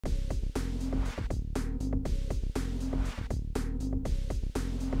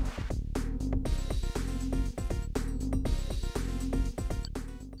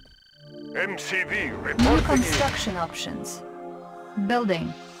MCV New reporting construction options.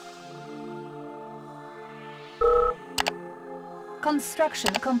 Building.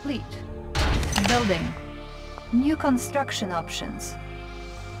 Construction complete. Building. New construction options.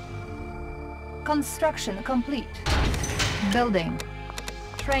 Construction complete. Building.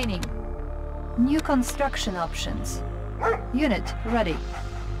 Training. New construction options. Unit ready.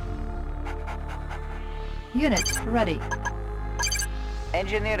 Unit ready.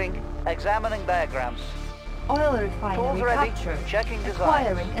 Engineering. Examining diagrams. Oil Tools refinery ready. captured. Checking designs.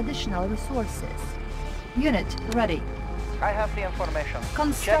 Acquiring additional resources. Unit ready. I have the information.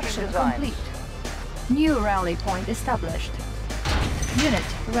 Construction Checking designs. complete. New rally point established. Unit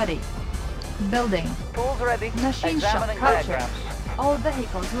ready. Building. Tools ready. Machine shop Examining captured. diagrams. All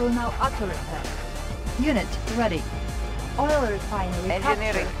vehicles will now auto repair. Unit ready. Oil refinery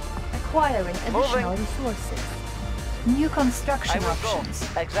Engineering. captured. Acquiring additional Moving. resources. New I construction will options.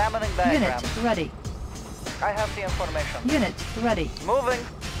 go. Examining Unit diagrams. ready. I have the information. Unit ready. Moving.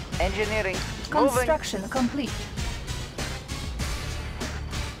 Engineering. Construction complete.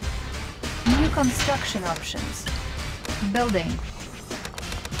 New construction options. Building.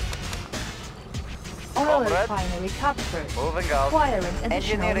 Oil Comrade. refinery captured. Moving out. Acquiring additional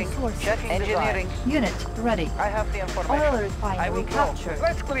Engineering. resources. Checking engineering. Unit ready. I have the information. Oil I refinery will go. captured.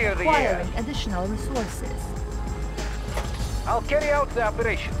 Let's clear the air. Acquiring additional resources. I'll carry out the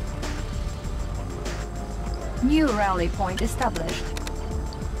operation. New rally point established.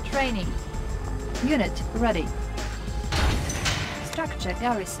 Training. Unit ready. Structure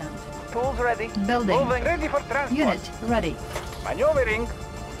garrison. Tools ready. Building. Moving. Ready for transport. Unit ready. Maneuvering.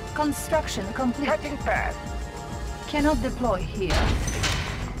 Construction complete. Cutting path. Cannot deploy here.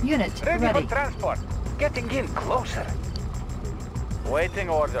 Unit Ready ready. for transport. Getting in closer. Waiting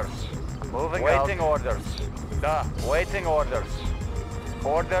orders. Moving Waiting orders. Waiting orders.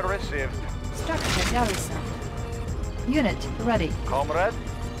 Order received. Structure garrison. Unit ready. Comrade.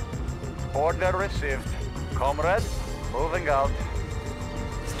 Order received. Comrade. Moving out.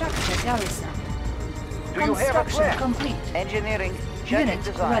 Structure garrison. Do you have a Construction plan? complete. Engineering. Checking Unit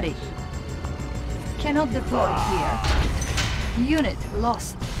designs. ready. Cannot deploy here. Unit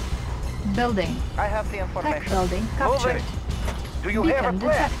lost. Building. I have the Tech information. building captured. Do you have a Beacon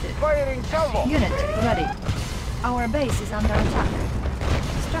plan? detected. Firing salvo. Unit ready. Our base is under attack.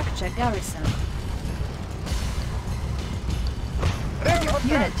 Structure garrison. Ready for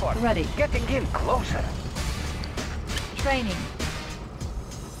Unit transport. ready. Getting in closer. Training.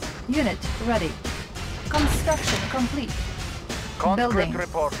 Unit ready. Construction complete. Conscript Building.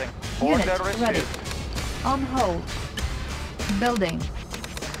 reporting. Unit Order received. ready. On hold. Building.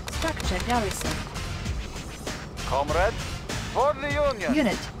 Structure garrison. Comrade. For the Union.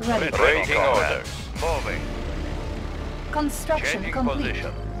 Unit ready. Waiting orders. Moving. Construction Changing complete.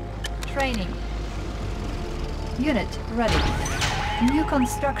 position. Training. Unit ready. New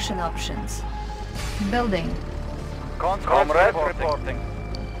construction options. Building. Comrade reporting.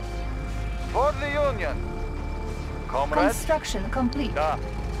 For the Union. Comrade. Construction complete.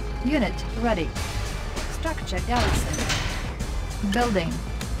 Unit ready. Structure garrison. Building.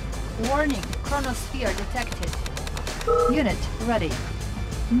 Warning, chronosphere detected. Unit ready.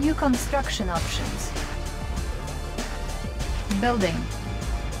 New construction options. Building.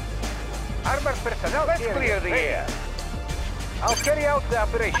 Armored personnel. Let's clear the air. I'll carry out the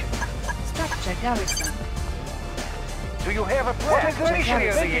operation. Structure garrison. Do you have a plan? What is the mission?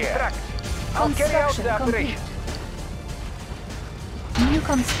 Clear the air. I'll carry out Construction the complete. operation. New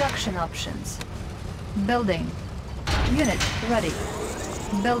construction options. Building. Unit ready.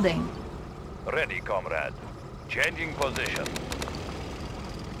 Building. Ready, comrade. Changing position.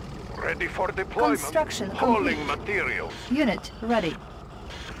 Ready for deployment. Construction Hauling complete. materials. Unit ready.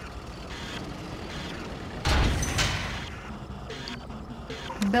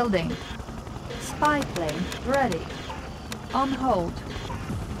 Building. Spy plane ready. On hold.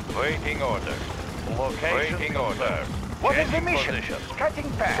 Waiting order. Location waiting order. What is the mission? Cutting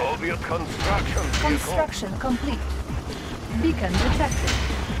path. Soviet construction vehicle. Construction complete. Beacon detected.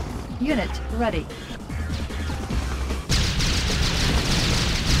 Unit ready.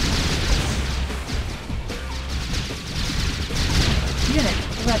 Unit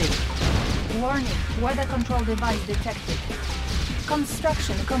ready. Warning, weather control device detected.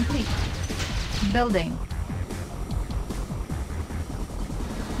 Construction complete. Building.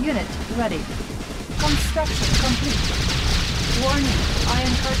 Unit ready. Construction complete. Warning,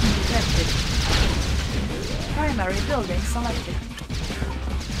 iron curtain detected. Primary building selected.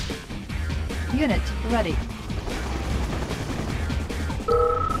 Unit ready.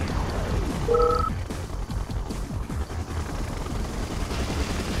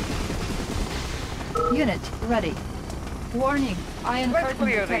 Unit ready. Warning, iron Let's curtain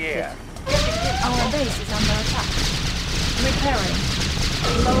clear the detected. air. Our base is under attack. Repairing.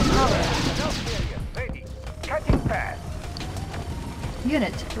 Low power. Ready. Cutting path.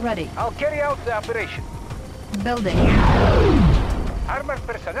 Unit ready. I'll carry out the operation. Building. Armored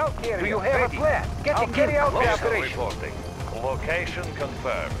personnel carrier. Do you have a plan? I'll carry out the Vehicle operation. reporting. Location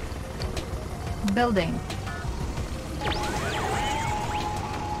confirmed. Building.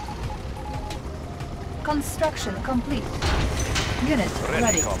 Construction complete. Unit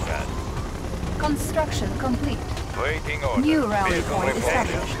ready. Comrade. Construction complete. Waiting order. New rally Vehicle point reporting.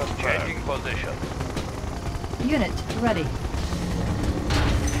 established. Changing position. Unit ready.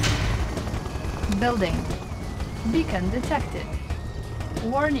 Building. Beacon detected.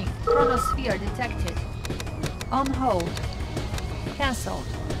 Warning, chronosphere detected. On hold. Cancelled.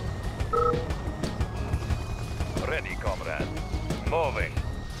 Ready, comrade. Moving.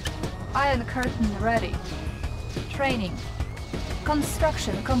 Iron curtain ready. Training.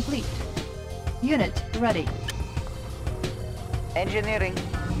 Construction complete. Unit ready. Engineering.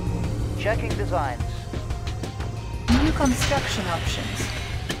 Checking designs. New construction options.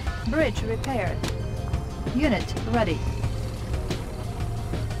 Bridge repaired. Unit ready.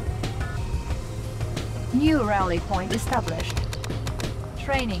 New rally point established.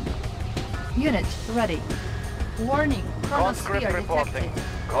 Training. Unit ready. Warning, chronosphere Conscript reporting. detected.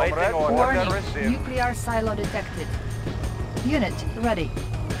 Waiting order Warning, received. nuclear silo detected. Unit ready.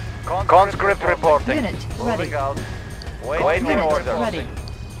 Conscript reporting. Unit ready. Moving out. Waiting Unit order. ready.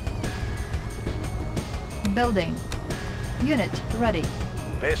 Building. Unit ready.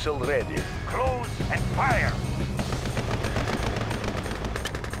 Vessel ready. Close and fire.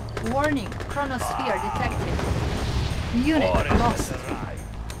 Warning, chronosphere detected. Unit lost.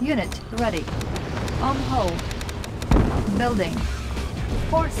 Unit ready. On hold. Building.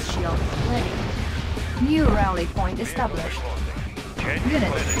 Force shield ready. New rally point established. Changing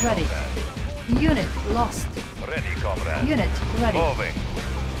Unit position. ready. Unit lost. Ready, comrade. Unit ready. Moving.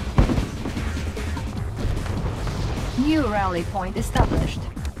 New rally point established.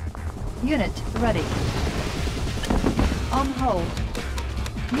 Unit ready. On hold.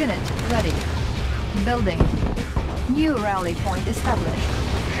 Unit ready. Building. New rally point established.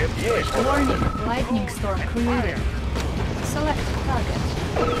 Yes. Warning, lightning storm created. Select target.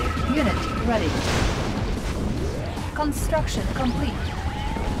 Unit ready. Construction complete.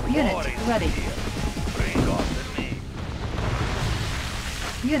 Unit ready. Bring on the knee.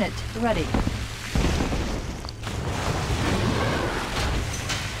 Unit ready.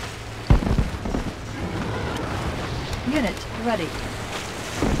 Unit ready.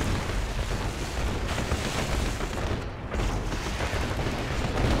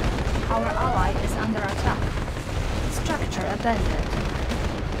 Our ally is under attack. Structure abandoned.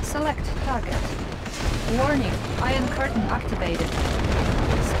 Select target. Warning, iron curtain activated.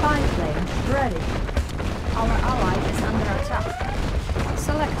 Spy plane ready. Our ally is under attack.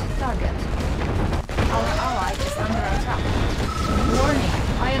 Select target. Our ally is under attack. Warning,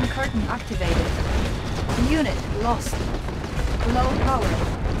 iron curtain activated. Unit lost. Low power.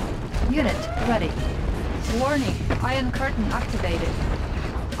 Unit ready. Warning, iron curtain activated.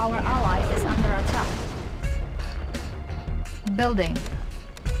 Our ally is under attack. Building.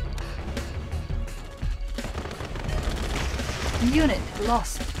 Unit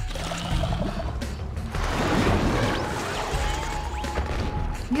lost.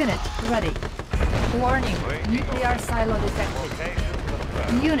 Unit ready. Warning, nuclear silo detected. Location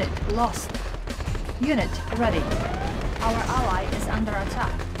confirmed. Unit lost. Unit ready. Our ally is under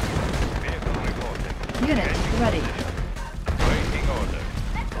attack. Vehicle reporting. Unit ready. Waiting order.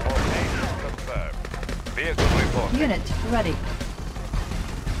 Location confirmed. Vehicle reporting. Unit ready.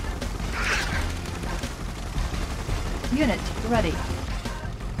 Unit ready.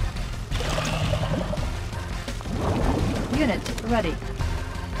 Unit ready.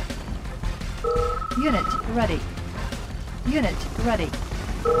 Unit ready. Unit ready.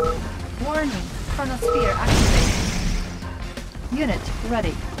 Warning, chronosphere activated. Unit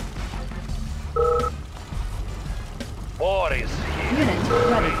ready. War is here. Unit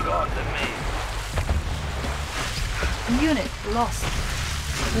ready. Bring on the knee. Unit lost.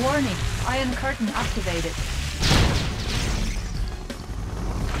 Warning, iron curtain activated.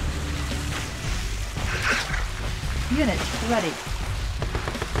 Unit ready.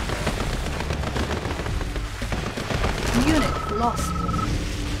 Unit lost.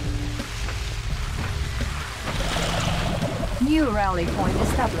 New rally point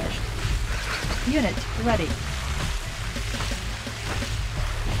established. Unit ready.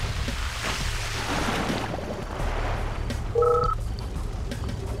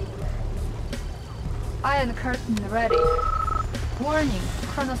 Iron curtain ready. Warning,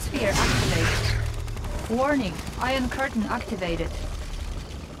 chronosphere activated. Warning, iron curtain activated.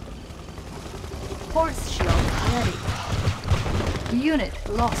 Force shield ready. Unit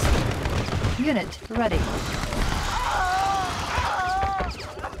lost. Unit ready.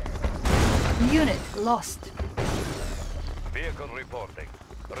 Unit lost. Vehicle reporting.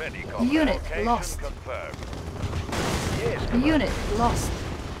 Ready. Unit Location lost. confirmed. Unit lost.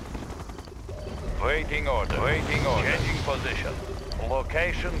 Waiting order. Waiting order. Changing position.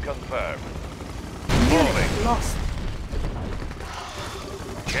 Location confirmed. Unit Moving. lost.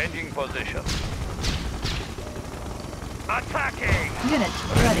 Changing position. Attacking! Unit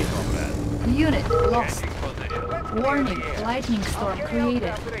ready. Unit lost. Changing position. Warning, lightning storm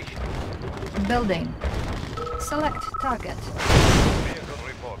created. Building. Select target. Vehicle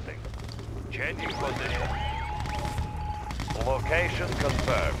reporting. Changing position. Location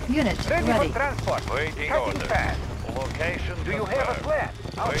confirmed. Unit Ready ready. for transport. Waiting Cutting order. path. Location Do you confirmed. have a plan?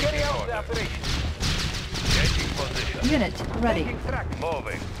 I'll Waiting carry out order. the operation. Changing position. Unit ready. Taking track.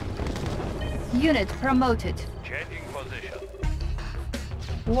 Moving. Unit promoted. Changing position.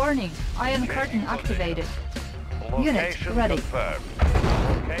 Warning, iron curtain activated. Unit Location ready. confirmed.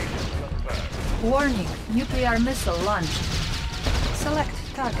 Location confirmed. Warning, nuclear missile launched. Select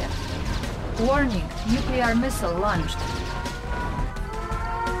target. Warning, nuclear missile launched.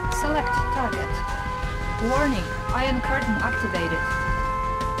 Select target. Warning, iron curtain activated.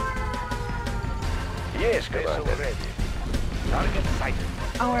 Yes, Vessel Commander. ready. Target sighted.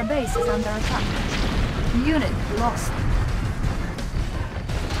 Our base is under attack. Unit lost.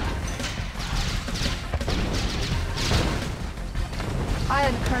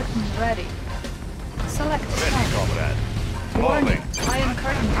 Iron curtain ready. Select Ready, target. comrade. Warning, Moving. iron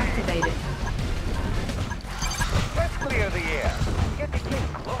curtain activated. Let's clear the air. Getting in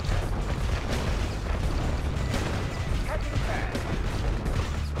closer. Cutting path.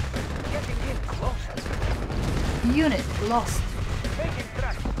 Getting in closer. Unit lost. Making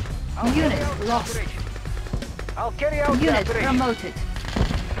track. Unit carry out the lost. operation. I'll carry out the Unit operation. promoted.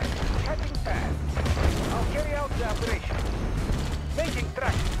 Cutting path. I'll carry out the operation. Making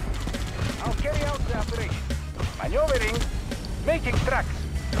track. I'll carry out the operation. Maneuvering. Making track.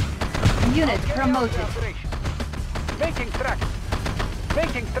 Unit Carry out the promoted. operation. Making track.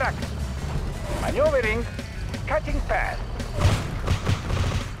 Making track. Maneuvering. Cutting path.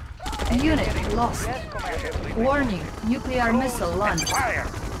 Unit lost. Yes, Commander. Warning, nuclear missile launched. Fire.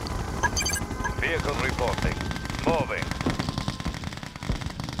 Vehicle reporting. Moving.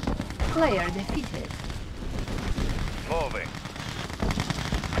 Player defeated. Moving.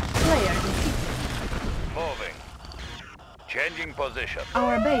 Player defeated. Moving. Changing position.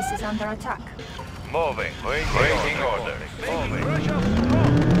 Our base is under attack. Moving. Waiting order. Moving. Russia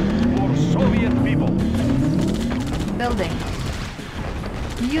strong for Soviet people. Building.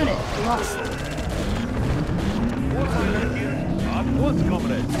 Unit lost. At once,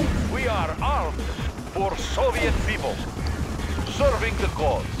 comrades. We are armed for Soviet people. Serving the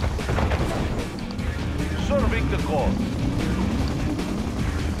cause. Serving the cause.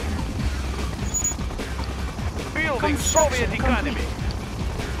 Building Soviet Construction economy.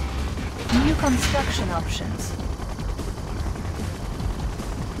 complete. New construction options.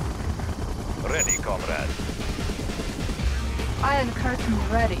 Ready, comrade. Iron curtain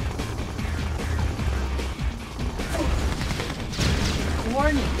ready.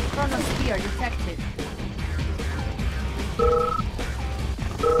 Warning, chronosphere detected.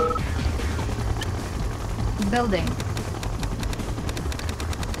 Building.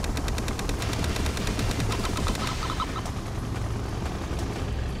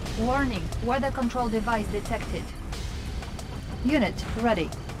 Warning, weather control device detected. Unit ready.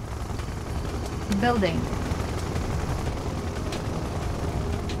 Building.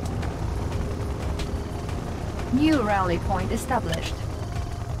 New rally point established.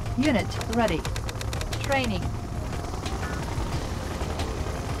 Unit ready. Training.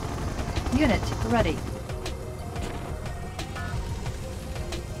 Unit ready.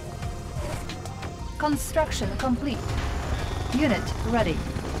 Construction complete. Unit ready.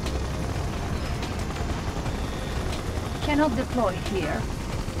 Cannot deploy here.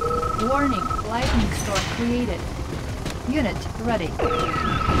 Warning, lightning storm created. Unit ready.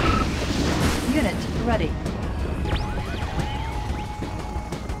 Unit ready.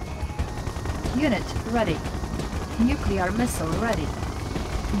 Unit ready. Nuclear missile ready.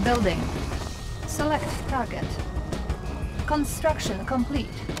 Building. Select target. Construction complete.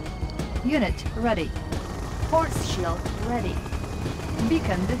 Unit ready. Force shield ready.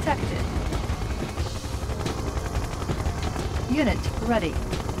 Beacon detected. Unit ready.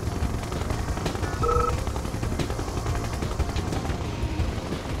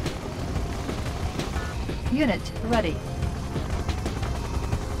 Unit ready.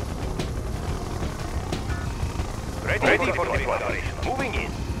 Ready for deployment. Moving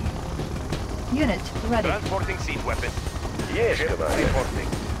in. Unit ready. Transporting siege weapon. Yes, Commander. Reporting.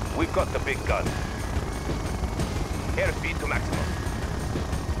 We've got the big gun. Airspeed to maximum.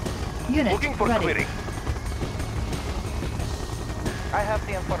 Unit Looking for ready. clearing. I have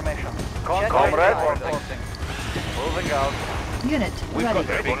the information. Comrade. Reporting. Moving out. Unit We've ready. got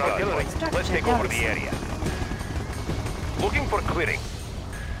the big gun. Structure Let's take over the garrison. area. Looking for clearing.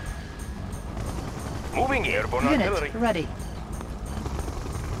 Moving in. Airborne artillery. Unit ready.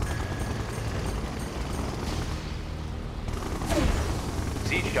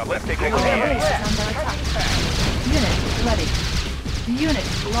 Siege job. Let's take over Our the base area. is under attack. Unit ready. Unit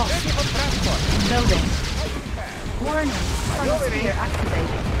lost. Ready for transport. Building. Warning. Sphere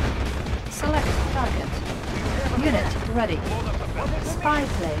activated. Select target. Unit ready. Spy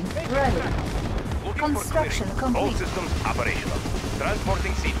plane ready. Looking Construction for clearing. All complete. systems operational.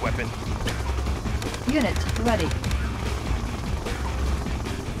 Transporting siege weapon. Unit ready.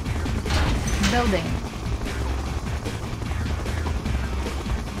 Building.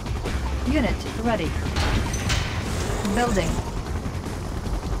 Unit ready. Building.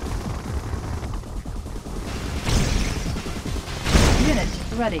 Unit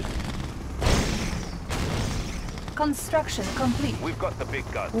ready. Construction complete. We've got the big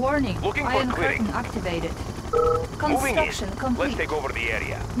gun. Warning. Looking for Iron clearing. curtain activated. Moving in. Construction Let's complete. take over the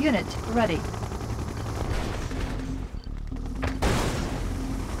area. Unit ready.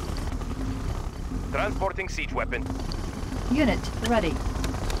 Transporting siege weapon. Unit ready.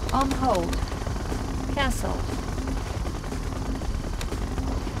 On hold. Cancel.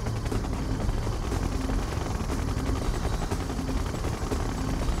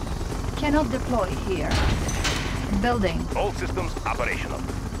 Cannot deploy here. Building. All systems operational.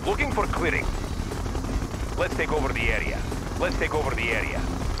 Looking for clearing. Let's take over the area. Let's take over the area.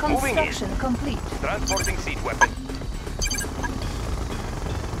 Moving in. Construction complete. Transporting siege weapon.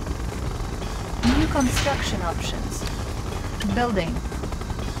 New construction options. Building.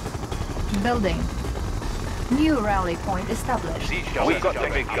 Building. New rally point established. Siege job. We've got the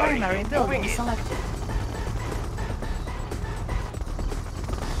big gun. Primary Moving building in. selected.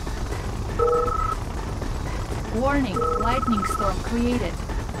 Warning, lightning storm created.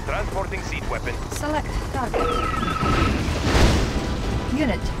 Transporting siege weapon. Select target.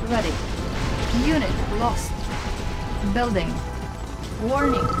 Unit ready. Unit lost. Building.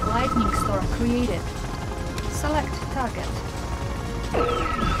 Warning, lightning storm created. Select target.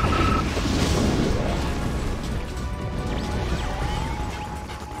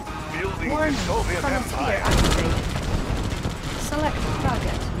 Building the Warning, Soviet chronosphere Empire. activated. Select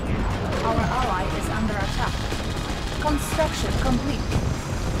target. Our ally is under attack. Construction complete.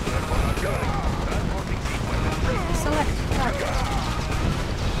 Transporting siege weapon. Select target.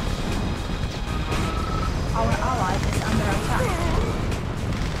 Our ally is under attack.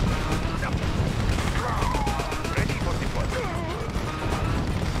 Ready for deployment.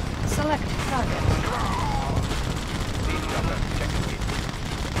 Select target. Siege chopper. Checking in.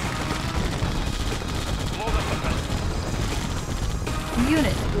 Load up the gun.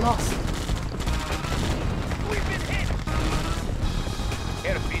 Unit lost. We've been hit.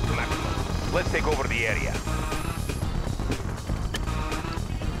 Airspeed to maximum. Let's take over the area.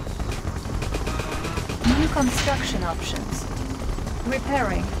 New construction options.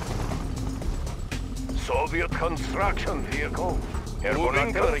 Repairing. Soviet construction vehicle. Airborne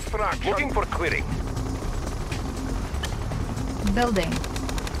Moving artillery. construction. Looking for clearing. Building.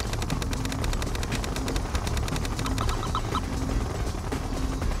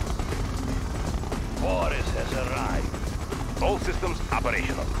 Boris has arrived. All systems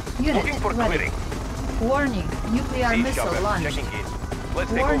operational. Unit Looking for ready. clearing. Warning, nuclear Siege missile chopper. launched. Checking in. Let's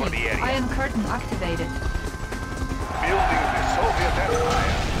take over Warning, the area. iron curtain activated. Building the Soviet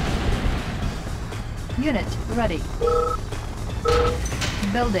Empire. Unit ready.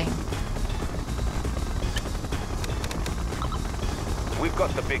 Building. We've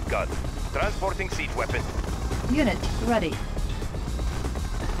got the big gun. Transporting siege weapon. Unit ready.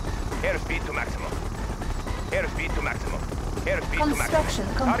 Airspeed to maximum. Airspeed to maximum. Airspeed to Construction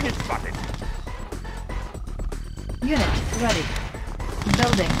maximum. Target complete. spotted. Unit ready.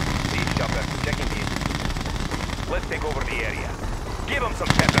 Building. Siege chopper. Checking in. Let's take over the area. Give them some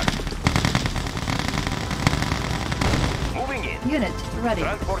pepper. Moving in. Unit ready.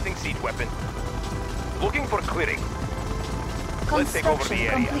 Transporting siege weapon. Looking for clearing. Let's take over the Construction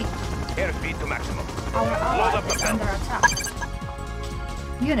area. complete. Airspeed to maximum. Our Load ally up the is belt. under attack.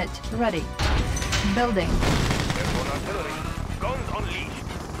 Unit ready. Building. Airborne artillery. Guns unleashed.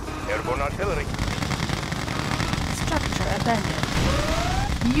 Airborne artillery. Structure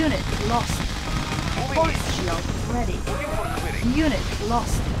abandoned. Unit lost. Force shield ready. Looking for clearing. Unit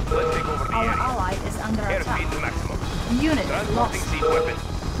lost. Let's take over the Our area. ally is under attack. Airspeed to maximum. Unit Transporting lost. siege weapons.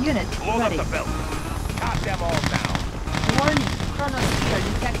 Unit Load ready. up the belt. Cut them all down. Warning. Chronosphere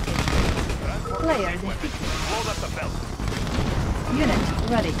detected. Player defeated. Load up the belt. Unit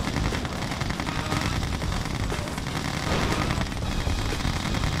ready.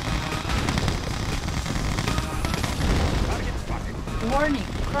 Target spotted. Warning.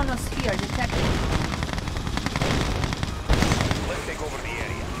 Chronosphere detected. Let's take over the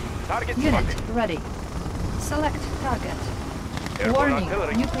area. Target Unit spotted. ready. Select target. Airborne Warning.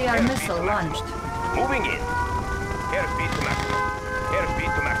 artillery. Nuclear Airspeed missile to maximum. launched. Moving in. Airspeed to maximum.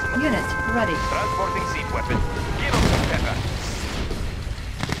 Airspeed to maximum. Unit ready. Transporting siege weapon. Give them some pepper.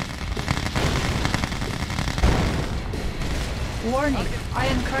 Warning.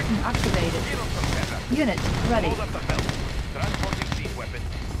 Iron curtain activated. Give them some pepper. Unit ready. Load up the belt. Transporting siege weapon.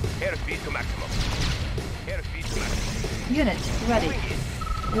 Airspeed to maximum. Airspeed to maximum. Unit ready. Moving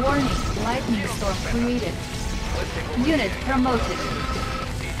in. Warning. Lightning storm created. Let's take over Unit promoted.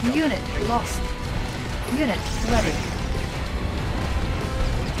 Unit lost. Unit ready.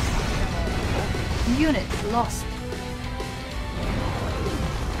 Unit lost.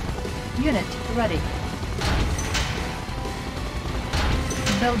 Unit ready.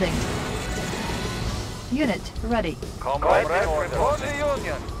 Building. Unit ready. Comrade report the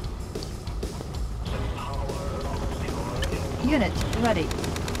Union. Unit ready.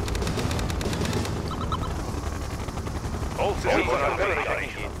 All systems are ready.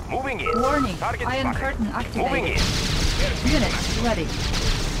 Moving in. Warning. Target Iron spotted. curtain Moving in. activated. Unit ready.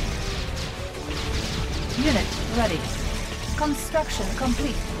 Unit ready. Construction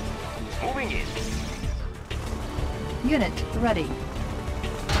complete. Moving in. Unit ready.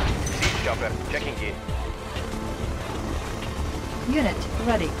 Siege chopper checking in. Unit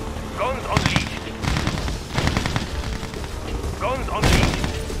ready. Guns unleashed. Guns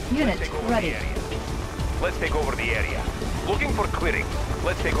unleashed. Unit Let's take over ready. the area. Let's take over the area. Looking for clearing.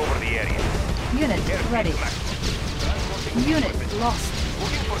 Let's take over the area. Unit Airspeed ready. to maximum. Transporting Unit weapons. lost.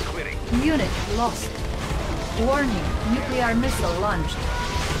 Looking for clearing. Unit lost. Warning. Nuclear missile launched.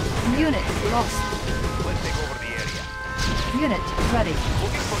 Unit lost. Let's take over the area. Unit ready.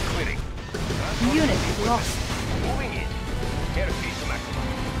 Looking for clearing. Unit lost. Moving in. Airspeed to maximum.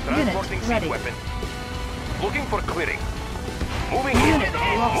 Unit Transporting siege ready. weapon. Looking for clearing. Moving Unit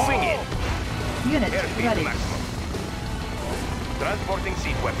in. lost. Moving in. Unit Airspeed ready. to maximum. Transporting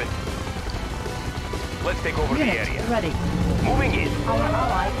siege weapon. Let's take over the Unit area. ready. Moving in. Our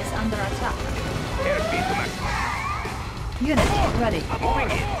ally is under attack. Airspeed to maximum. Unit ready. Moving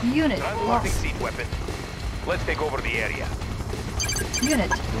in. Unit Transporting lost. siege weapon. Let's take over the area.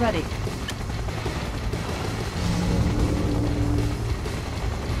 Unit ready.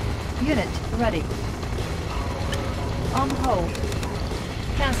 Unit ready. On hold.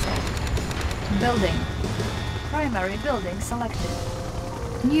 Cancel. Building. Primary building selected.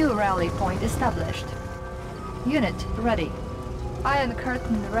 New rally point established. Unit ready. Iron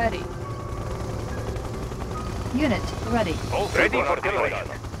curtain ready. Unit ready. All ready for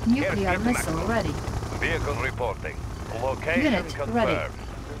deployment. Nuclear Airspeed to missile maximum. ready. Vehicle reporting. Location Unit confirmed. ready.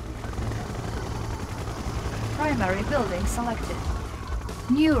 Primary building selected.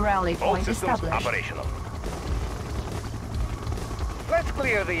 New rally All point systems established. operational. Let's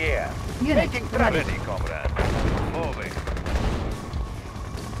clear the air. Unit Making ready. Ready, comrade. Moving.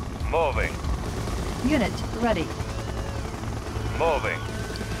 Moving. Unit ready. Moving.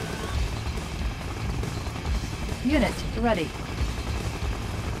 Unit ready.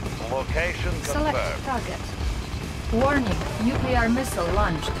 Location Select confirmed. target. Warning, nuclear missile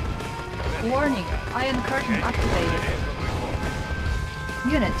launched. Warning, iron curtain activated.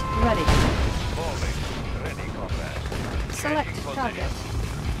 Unit ready. Moving. Ready, comrade. Select Changing target. position.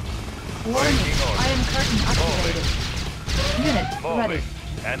 Warning, Waiting order. iron curtain activated. Unit ready. Moving.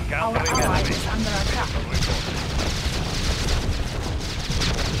 Our Encountering ally enemy. is under attack. Reporting.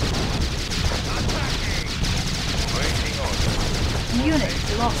 Attacking. Waiting order. Unit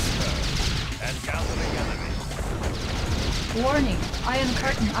lost. Encountering enemy. Warning, iron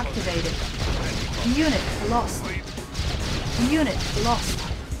curtain activated. Unit lost. Unit lost.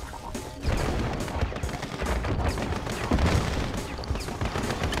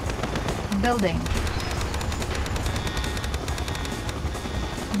 Building.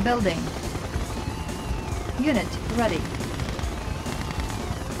 Building. Unit ready.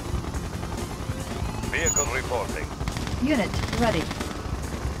 Vehicle reporting. Unit ready.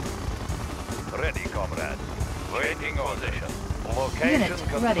 Ready, comrade. Waiting position. Location Unit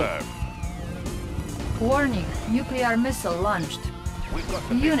confirmed. ready. Warning, nuclear missile launched. We've got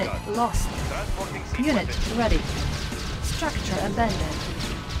the big Unit gun. lost. Transporting seat Unit weapons. ready. Structure abandoned.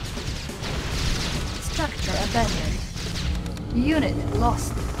 Structure abandoned. Unit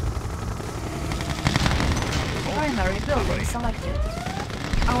lost. Primary building selected.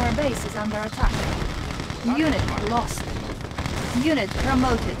 Our base is under attack. Unit lost. Unit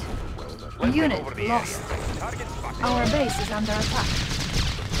promoted. Let's take Unit over the lost. area. Target spotted. Our base is under attack.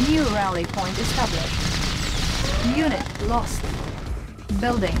 New rally point established. Unit lost.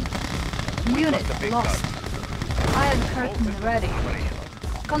 Building. Unit the big lost. Iron curtain ready. Operational.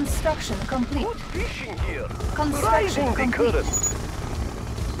 Construction complete. Good fishing here. Construction Rising the complete. current.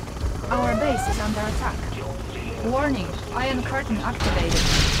 Our base is under attack. Warning, Iron curtain activated.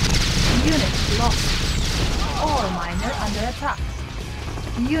 Unit lost. Ore miner under attack.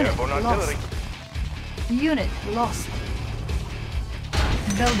 Unit Airborne lost. artillery. Unit lost.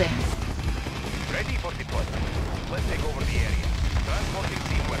 Building. Ready for deployment. Let's take over the area. Transporting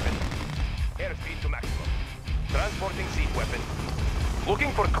siege weapon. Airspeed to maximum. Transporting siege weapon.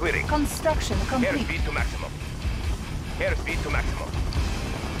 Looking for clearing. Construction complete. Airspeed to maximum. Airspeed to maximum.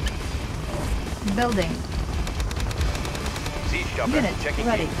 Building. Siege chopper Unit checking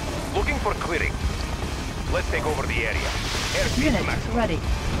ready. in. Looking for clearing. Let's take over the area. Airspeed Unit to maximum. ready.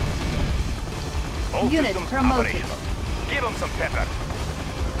 All Unit systems promoted. operational. Give them some pepper.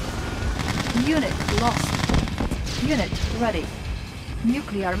 Unit lost. Unit ready.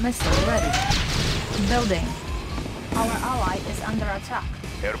 Nuclear missile ready. Building. Our ally is under attack.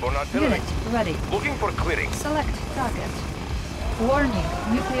 Airborne artillery. Unit ready. Looking for clearing. Select target. Warning,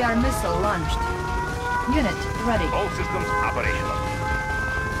 nuclear missile launched. Unit ready. All systems operational.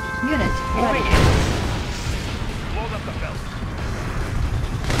 Unit Moving ready. in. Load up the belt.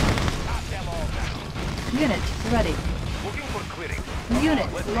 Shot them all down. Unit ready. Looking for clearing. Unit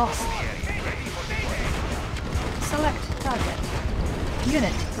Let's take lost. over the area. Ready for deployment. Select target.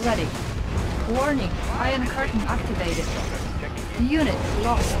 Unit ready. Warning, Iron curtain activated. Unit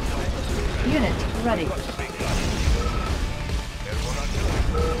lost. Unit ready. Airborne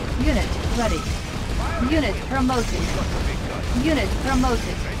artillery. Unit ready. Unit promoted. Unit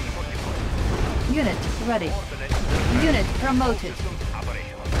promoted. Ready for deployment. Unit ready. Ordnance. Unit promoted. Systems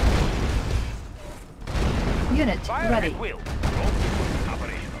operational. Unit Fire ready. at will. All systems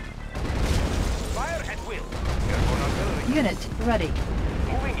operational. Fire at will. Airborne artillery. Unit ready.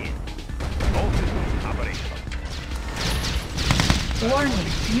 Moving in. All systems operational. Warning,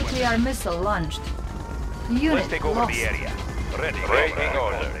 nuclear missile launched. Unit Let's take over lost. the area. Ready, waiting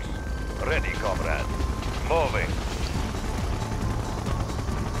orders. Ready, comrade. Moving.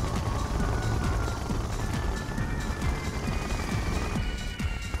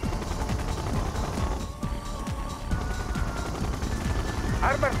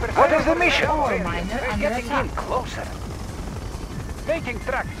 What is the mission? Ore miner We're under getting attack. in closer. Making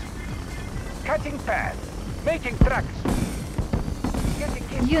tracks. Cutting path. Making tracks. Getting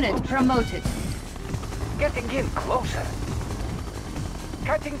in Unit closer. promoted. Getting in closer.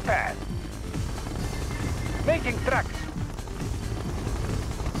 Cutting path. Making tracks.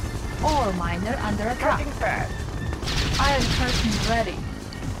 Ore miner under attack. Cutting path. Iron curtain ready.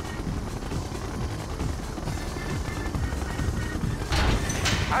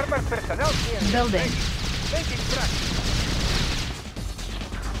 Armored personnel here. Building. Making tracks.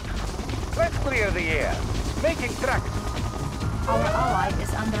 Let's clear the air. Making tracks. Our ally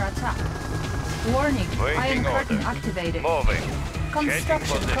is under attack. Warning, Iron Waiting curtain order. activated. Moving.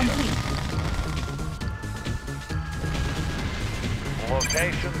 Construction Changing position. complete.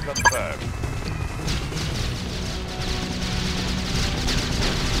 Location confirmed.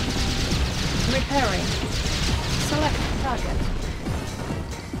 Repairing. Select target.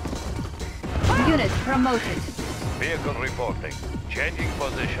 Unit promoted. Vehicle reporting. Changing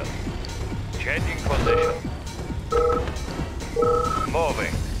position. Changing position.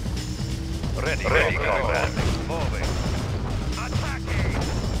 Moving. Ready, comrade. Moving. Attacking.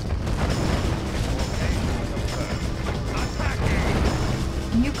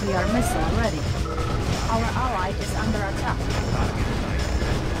 Attacking. Nuclear missile ready. Our ally is under attack.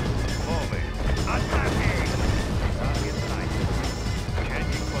 Moving. Attacking. Target sight.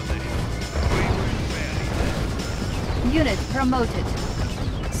 Changing position. Ready. Unit promoted.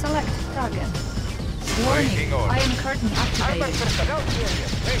 Select target. Warning, Waiting order. Iron curtain Armored activated. personnel here.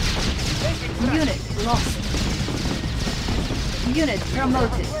 Making tracks. Unit lost. Unit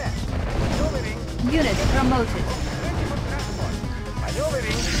promoted. Maneuvering. Unit promoted. Ready for transport.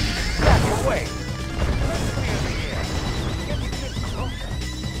 Maneuvering. Back away. Let's clear the air. Getting in closer.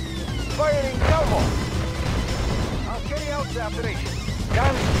 Firing salvo. I'll carry out the operation.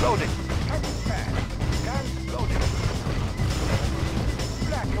 Guns loaded. Cutting fast. Guns loaded.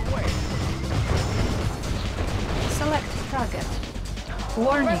 Black away. Select target.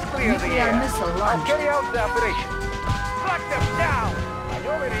 Warning, Let's clear the nuclear air. missile I'll launched. carry out the operation. Black them down.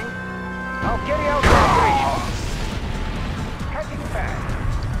 Maneuvering. I'll carry out the operation. Cutting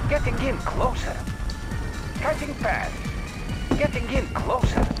fast. Getting in closer. Cutting fast. Getting in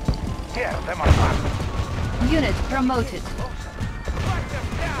closer. Tear them apart. Unit promoted. Closer. Black them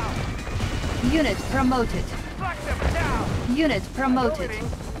down. Unit promoted. Black them down. Unit promoted.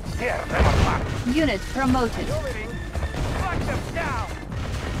 Maneuvering. Tear them apart. Unit promoted. Maneuvering. Black them down.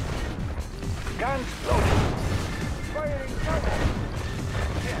 Guns loaded. Firing turbo.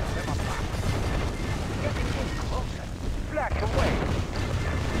 Tear them apart. Getting in closer. Black away.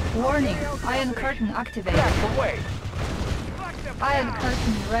 Warning, iron curtain activated. Black away. Black them Iron down.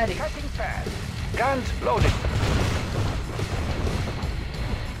 curtain ready. Cutting fast. Guns loaded.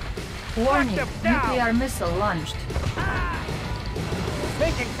 Warning, them down. nuclear missile launched.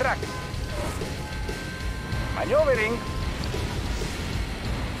 Making track. Maneuvering.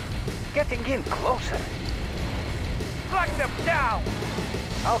 Getting in closer. Black them down.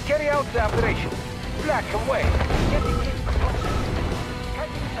 I'll carry out the operation. Black away. Getting in closer.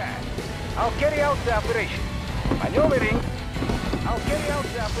 Cutting fast. I'll carry out the operation. Maneuvering. I'll carry out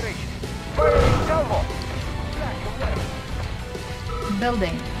the operation. Firing salvo. Black away.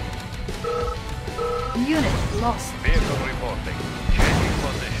 Building. Unit lost. Vehicle reporting. Changing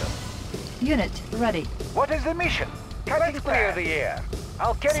position. Unit ready. What is the mission? Let's clear the air.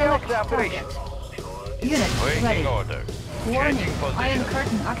 I'll carry out Select the operation. target. Unit Waiting ready. orders. Warning, Changing iron position.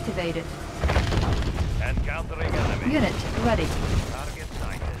 curtain activated. Encountering enemy. Unit ready. Target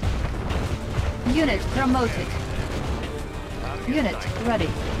sighted. Unit promoted. Target Unit sighted. ready.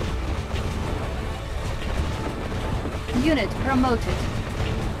 Unit promoted.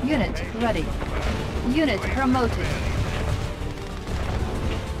 Unit ready. Unit promoted.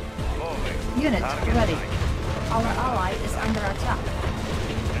 Moving. Unit Target ready. sighted. Our ally is under attack.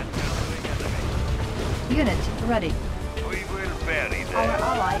 Encountering enemy. Unit ready. We will bury Our them.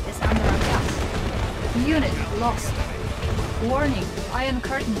 ally is under attack. Unit lost. Warning, iron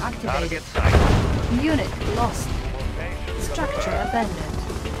curtain activated. Target sighted. Unit lost. Location Structure abandoned.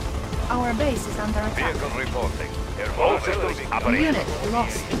 Our base is under attack. Vehicle reporting. All systems operational. Unit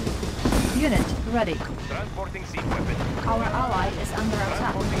lost. Unit ready. Transporting siege weapon. Our ally is under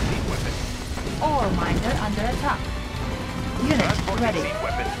attack. Transporting siege weapon. Ore miner under attack. Unit Transporting ready. siege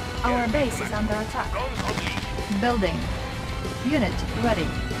weapon. Our Air base is defense. under attack. Guns unleashed. Building. Unit ready.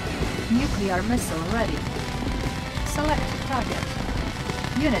 Nuclear missile ready. Select target.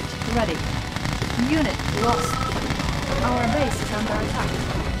 Unit ready. Unit lost. Our base is under attack.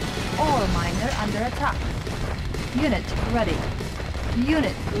 Ore miner under attack. Unit ready.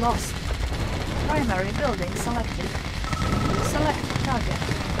 Unit lost. Primary building selected. Select target.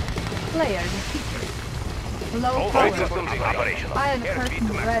 Player defeated. Low All power. systems operational. Iron Airspeed curtain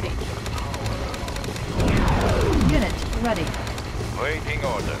to ready. maximum. Unit ready. Waiting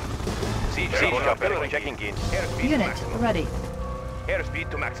order. Siege chopper checking in. Airspeed to Unit maximum. ready.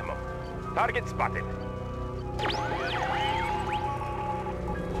 Airspeed to maximum. Target spotted.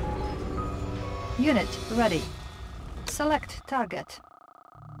 Unit ready. Select target.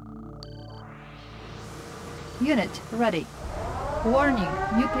 Unit ready. Warning,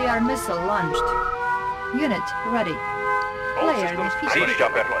 nuclear missile launched. Unit ready. All Player systems defeated. siege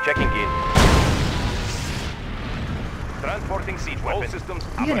chopper checking in. Transporting siege weapon. All systems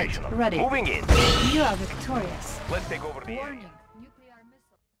Unit operational. ready. Moving in. You are victorious. Let's take over the area. Warning, nuclear